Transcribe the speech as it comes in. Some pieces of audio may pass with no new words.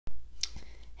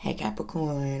Hey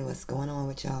Capricorn, what's going on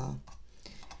with y'all?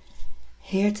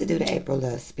 Here to do the April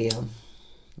love spiel.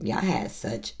 Y'all had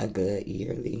such a good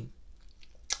yearly.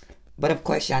 But of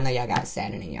course, y'all know y'all got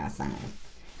Saturn in y'all sign.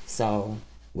 So,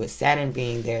 with Saturn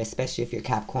being there, especially if you're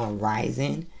Capricorn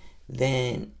rising,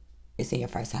 then it's in your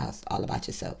first house, all about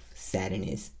yourself. Saturn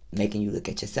is making you look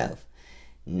at yourself.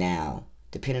 Now,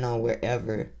 depending on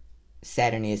wherever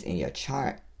Saturn is in your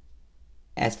chart,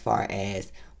 as far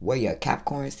as where your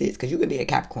Capricorn sits, because you could be a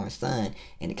Capricorn sun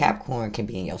and the Capricorn can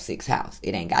be in your sixth house.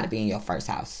 It ain't got to be in your first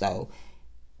house. So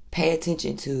pay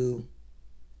attention to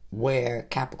where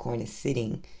Capricorn is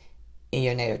sitting in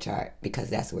your natal chart,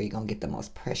 because that's where you're going to get the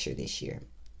most pressure this year.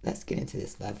 Let's get into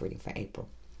this love reading for April.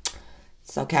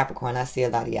 So Capricorn, I see a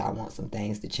lot of y'all want some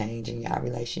things to change in y'all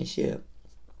relationship.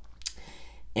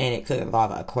 And it could involve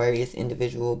an Aquarius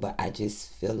individual, but I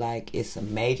just feel like it's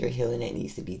some major healing that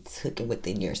needs to be taken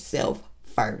within yourself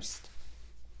first.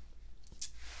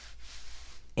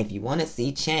 If you want to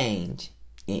see change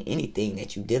in anything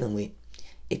that you're dealing with,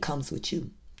 it comes with you.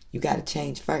 You got to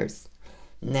change first.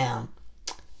 Now,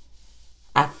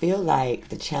 I feel like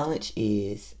the challenge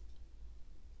is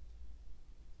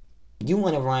you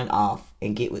want to run off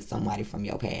and get with somebody from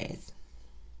your past.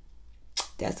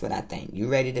 That's what I think. You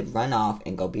ready to run off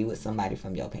and go be with somebody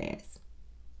from your past.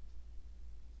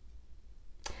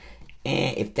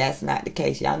 And if that's not the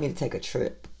case, y'all need to take a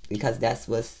trip, because that's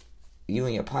what's, you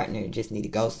and your partner just need to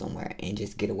go somewhere and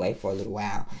just get away for a little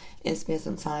while and spend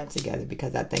some time together,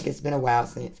 because I think it's been a while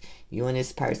since you and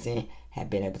this person have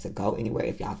been able to go anywhere,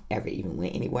 if y'all ever even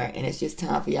went anywhere. And it's just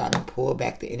time for y'all to pull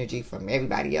back the energy from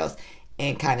everybody else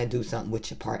and kind of do something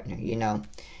with your partner. You know,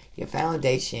 your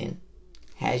foundation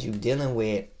has you dealing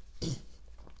with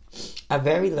a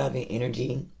very loving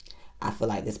energy. I feel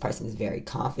like this person is very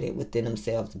confident within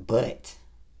themselves, but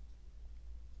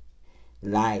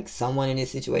like someone in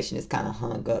this situation is kind of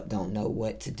hung up, don't know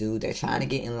what to do. They're trying to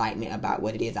get enlightenment about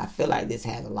what it is. I feel like this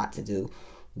has a lot to do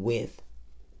with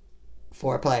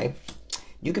foreplay.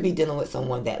 You could be dealing with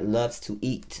someone that loves to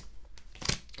eat,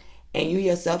 and you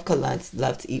yourself could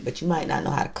love to eat, but you might not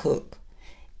know how to cook.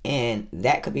 And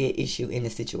that could be an issue in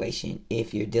the situation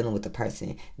if you're dealing with a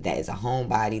person that is a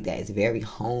homebody, that is very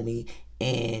homey,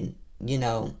 and you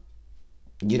know,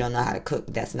 you don't know how to cook.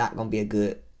 That's not going to be a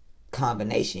good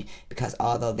combination, because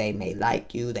although they may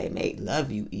like you, they may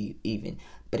love you even,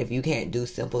 but if you can't do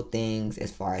simple things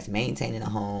as far as maintaining a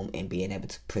home and being able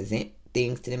to present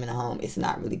things to them in a home, it's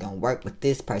not really going to work with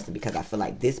this person, because I feel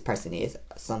like this person is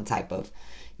some type of,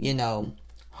 you know,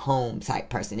 home type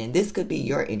person. And this could be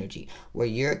your energy where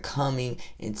you're coming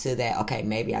into that, okay,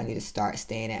 maybe I need to start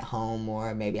staying at home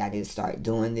more, maybe I need to start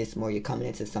doing this more. You're coming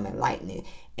into some enlightenment,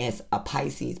 and a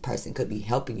Pisces person could be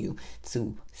helping you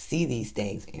to see these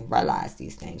things and realize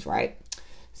these things, right?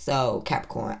 So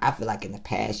Capricorn, I feel like in the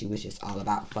past you was just all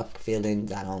about fuck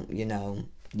feelings.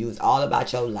 You was all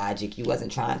about your logic. You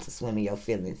wasn't trying to swim in your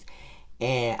feelings.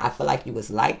 And I feel like you was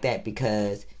like that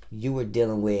because you were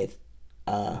dealing with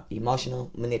emotional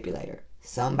manipulator,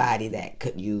 somebody that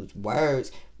could use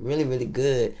words really, really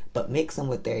good, but mix them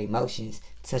with their emotions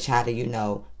to try to, you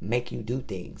know, make you do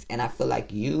things. And I feel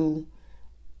like you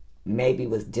maybe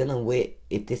was dealing with,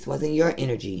 if this wasn't your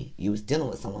energy, you was dealing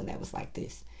with someone that was like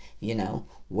this, you know,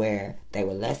 where they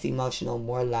were less emotional,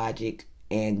 more logic,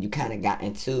 and you kind of got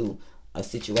into a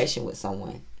situation with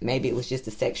someone. Maybe it was just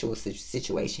a sexual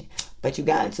situation, but you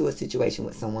got into a situation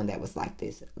with someone that was like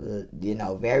this, you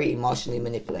know, very emotionally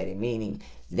manipulated, meaning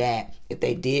that if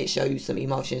they did show you some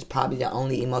emotions, probably the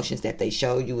only emotions that they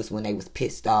showed you was when they was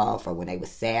pissed off or when they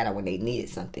was sad or when they needed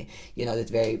something. You know, this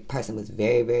very person was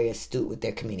very, very astute with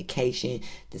their communication.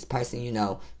 This person, you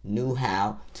know, knew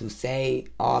how to say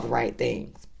all the right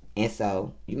things. And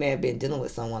so you may have been dealing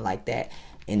with someone like that.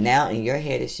 And now in your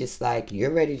head, it's just like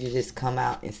you're ready to just come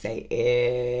out and say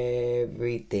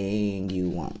everything you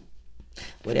want.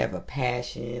 Whatever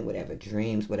passion, whatever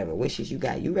dreams, whatever wishes you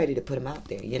got, you ready to put them out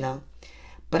there, you know?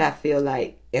 But I feel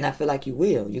like you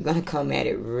will. You're going to come at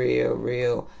it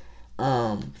real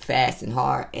fast and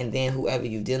hard. And then whoever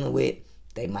you're dealing with,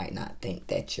 they might not think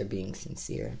that you're being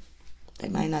sincere. They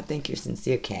might not think you're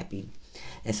sincere, Cappy.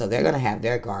 And so they're going to have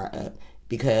their guard up,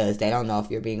 because they don't know if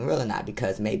you're being real or not,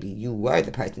 because maybe you were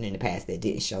the person in the past that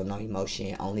didn't show no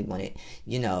emotion, only wanted,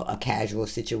 you know, a casual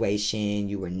situation.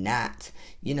 You were not,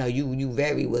 you know, you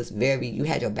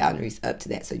had your boundaries up to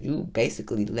that, so you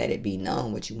basically let it be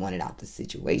known what you wanted out the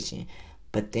situation.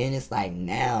 But then it's like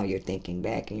now you're thinking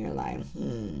back and you're like,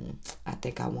 I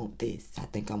think I want this, I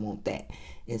think I want that.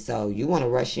 And so you want to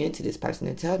rush into this person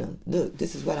and tell them, look,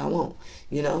 this is what I want,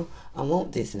 you know, I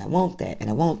want this and I want that and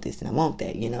I want this and I want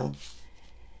that, you know.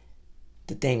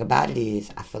 the thing about it is,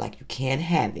 I feel like you can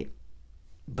have it,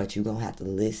 but you're going to have to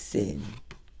listen.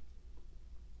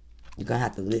 You're going to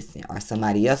have to listen. Or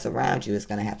somebody else around you is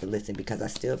going to have to listen, because I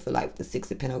still feel like the Six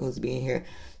of Pentacles being here,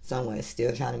 someone is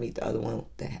still trying to meet the other one,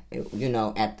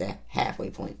 at the halfway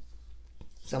point.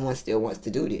 Someone still wants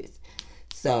to do this.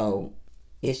 So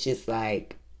it's just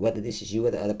like, whether this is you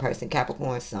or the other person,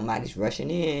 Capricorn, somebody's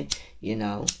rushing in,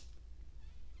 to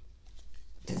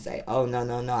say, oh,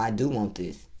 no, I do want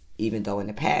this. Even though in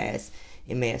the past,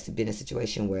 it may have been a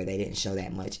situation where they didn't show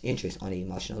that much interest on the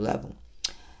emotional level.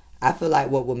 I feel like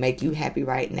what will make you happy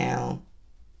right now,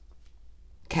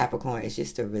 Capricorn, is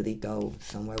just to really go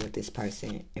somewhere with this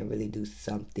person and really do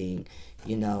something,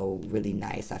 really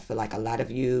nice. I feel like a lot of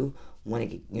you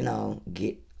want to,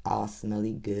 get all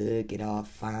smelly good, get all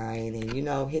fine,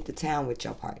 and, hit the town with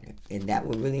your partner. And that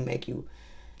would really make you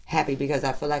happy, because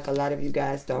I feel like a lot of you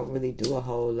guys don't really do a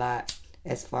whole lot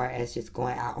as far as just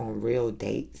going out on real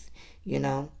dates.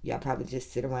 Y'all probably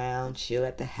just sit around, chill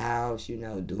at the house,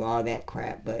 do all that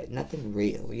crap, but nothing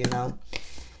real,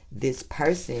 This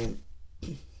person,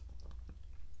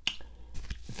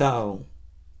 though,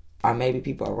 or maybe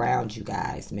people around you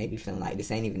guys maybe feeling like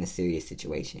this ain't even a serious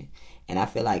situation. And I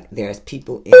feel like there's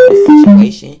people in this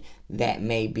situation that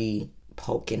may be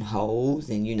poking holes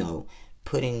and,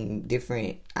 putting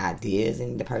different ideas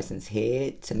in the person's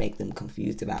head to make them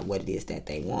confused about what it is that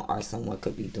they want. Or someone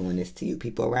could be doing this to you.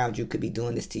 People around you could be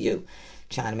doing this to you,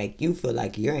 trying to make you feel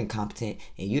like you're incompetent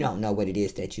and you don't know what it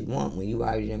is that you want, when you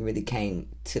already done really came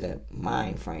to the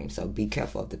mind frame. So be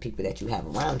careful of the people that you have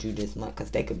around you this month,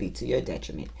 because they could be to your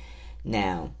detriment.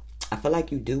 Now, I feel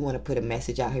like you do want to put a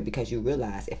message out here, because you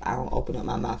realize, if I don't open up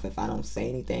my mouth, if I don't say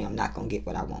anything, I'm not going to get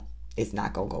what I want. It's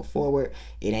not going to go forward.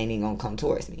 It ain't even going to come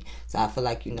towards me. So I feel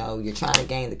like, you're trying to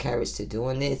gain the courage to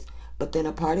doing this. But then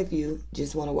a part of you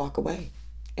just want to walk away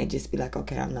and just be like,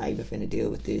 okay, I'm not even finna deal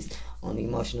with this on the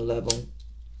emotional level.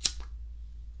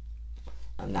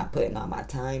 I'm not putting all my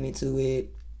time into it.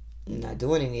 I'm not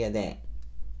doing any of that.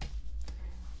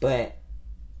 But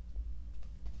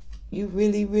you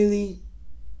really, really,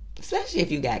 especially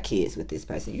if you got kids with this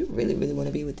person, you really, really want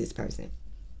to be with this person.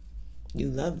 You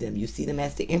love them. You see them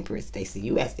as the Empress. They see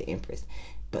you as the Empress.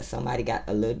 But somebody got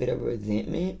a little bit of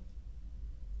resentment.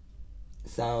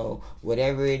 So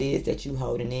whatever it is that you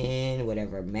holding in,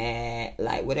 whatever mad,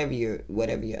 like whatever you're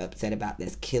upset about,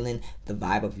 that's killing the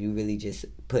vibe of you really just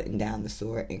putting down the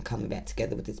sword and coming back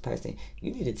together with this person,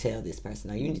 you need to tell this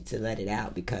person, or you need to let it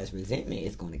out, because resentment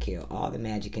is going to kill all the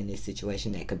magic in this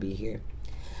situation that could be here.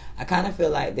 I kind of feel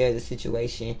like there's a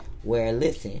situation where,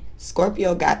 listen,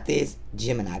 Scorpio got this,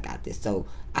 Gemini got this. So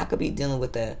I could be dealing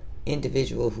with an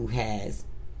individual who has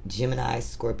Gemini,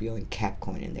 Scorpio, and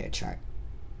Capricorn in their chart.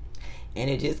 And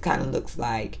it just kind of looks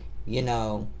like, you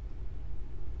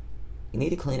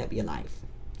need to clean up your life.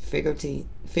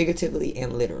 Figuratively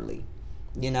and literally.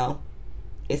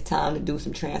 It's time to do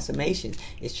some transformations.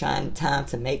 It's time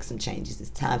to make some changes.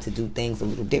 It's time to do things a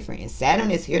little different. And Saturn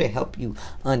is here to help you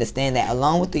understand that,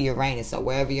 along with the Uranus. So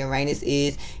wherever Uranus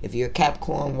is, if you're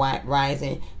Capricorn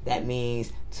rising, that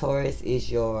means Taurus is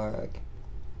your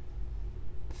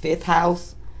 5th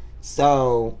house.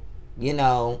 So,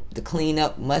 the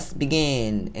cleanup must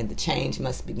begin and the change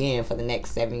must begin for the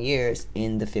next 7 years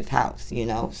in the 5th house,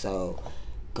 So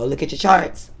go look at your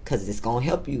charts, because it's going to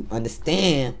help you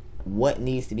understand what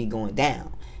needs to be going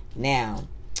down. Now,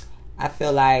 I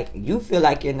feel like you feel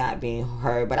like you're not being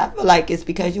heard, but I feel like it's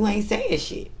because you ain't saying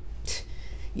shit.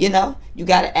 You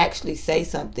got to actually say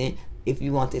something if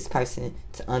you want this person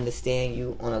to understand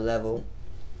you on a level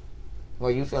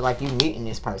where you feel like you're meeting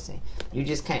this person. You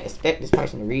just can't expect this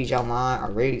person to read your mind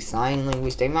or read sign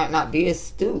language. They might not be as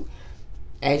astute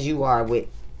as you are with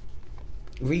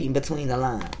reading between the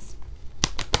lines.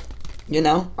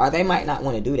 Or they might not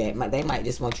want to do that. They might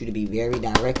just want you to be very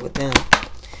direct with them.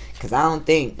 Because I don't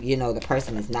think, the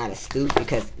person is not astute.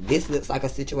 Because this looks like a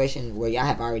situation where y'all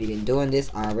have already been doing this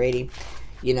already.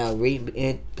 Reading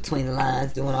in between the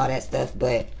lines, doing all that stuff.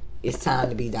 But it's time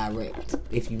to be direct.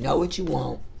 If you know what you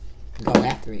want, go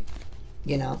after it.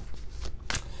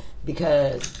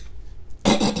 Because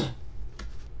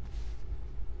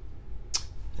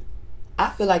I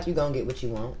feel like you're going to get what you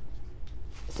want.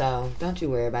 So don't you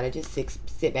worry about it. Just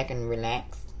sit back and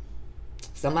relax.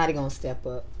 Somebody gonna step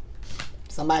up.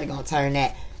 Somebody gonna turn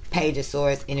that Page of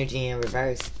Swords energy in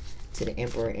reverse to the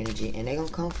Emperor energy, and they gonna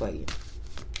come for you.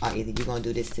 Or either you gonna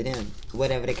do this to them.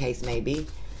 Whatever the case may be.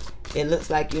 It looks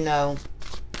like,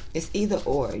 it's either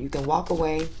or. You can walk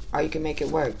away or you can make it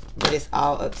work. But it's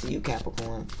all up to you,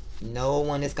 Capricorn. No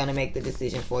one is going to make the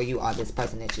decision for you or this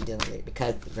person that you're dealing with.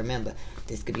 Because, remember,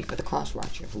 this could be for the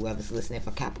cross-watcher. Whoever's listening for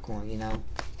Capricorn,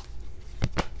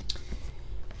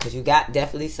 Because you got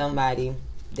definitely somebody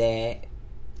that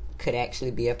could actually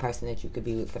be a person that you could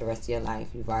be with for the rest of your life.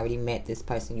 You've already met this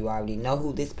person. You already know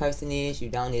who this person is. You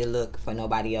don't need to look for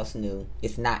nobody else new.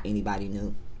 It's not anybody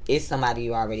new. It's somebody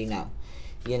you already know.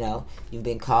 You know, you've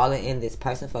been calling in this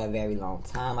person for a very long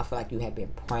time. I feel like you have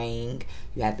been praying.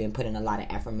 You have been putting a lot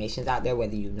of affirmations out there,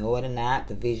 whether you know it or not.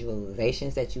 The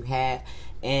visualizations that you have,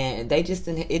 and it just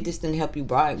didn't help you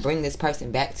bring this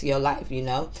person back to your life. You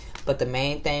know, but the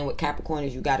main thing with Capricorn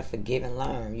is you got to forgive and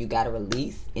learn. You got to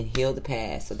release and heal the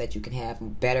past so that you can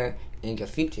have better in your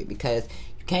future. Because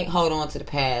you can't hold on to the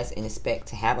past and expect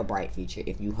to have a bright future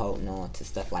if you holding on to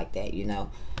stuff like that. You know,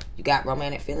 you got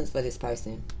romantic feelings for this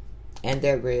person. And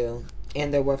they're real.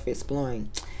 And they're worth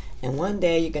exploring. And one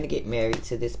day you're going to get married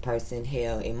to this person.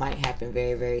 Hell, it might happen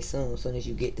very, very soon. As soon as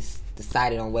you get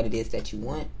decided on what it is that you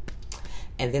want.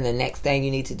 And then the next thing you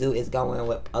need to do is go in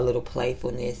with a little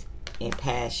playfulness and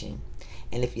passion.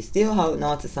 And if you're still holding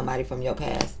on to somebody from your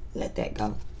past, let that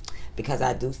go. Because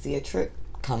I do see a trip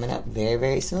coming up very,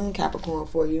 very soon, Capricorn,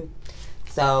 for you.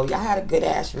 So y'all had a good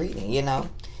ass reading, you know.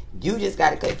 You just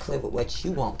got to get clear with what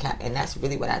you want, Cap. And that's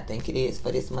really what I think it is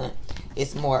for this month.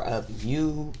 It's more of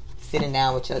you sitting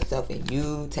down with yourself and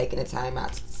you taking the time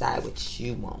out to decide what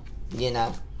you want. You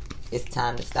know, it's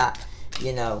time to stop,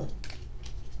 you know,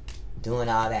 doing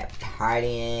all that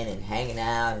partying and hanging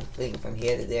out and fleeing from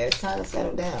here to there. It's time to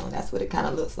settle down. That's what it kind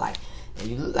of looks like. And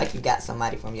you look like you got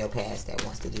somebody from your past that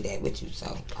wants to do that with you.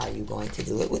 So are you going to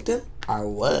do it with them or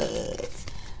what?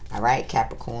 All right,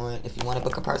 Capricorn. If you want to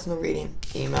book a personal reading,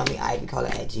 email me,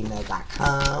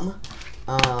 ivycaller@gmail.com.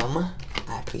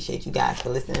 I appreciate you guys for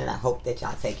listening. I hope that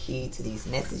y'all take heed to these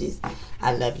messages.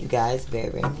 I love you guys very,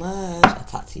 very much. I'll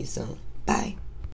talk to you soon. Bye.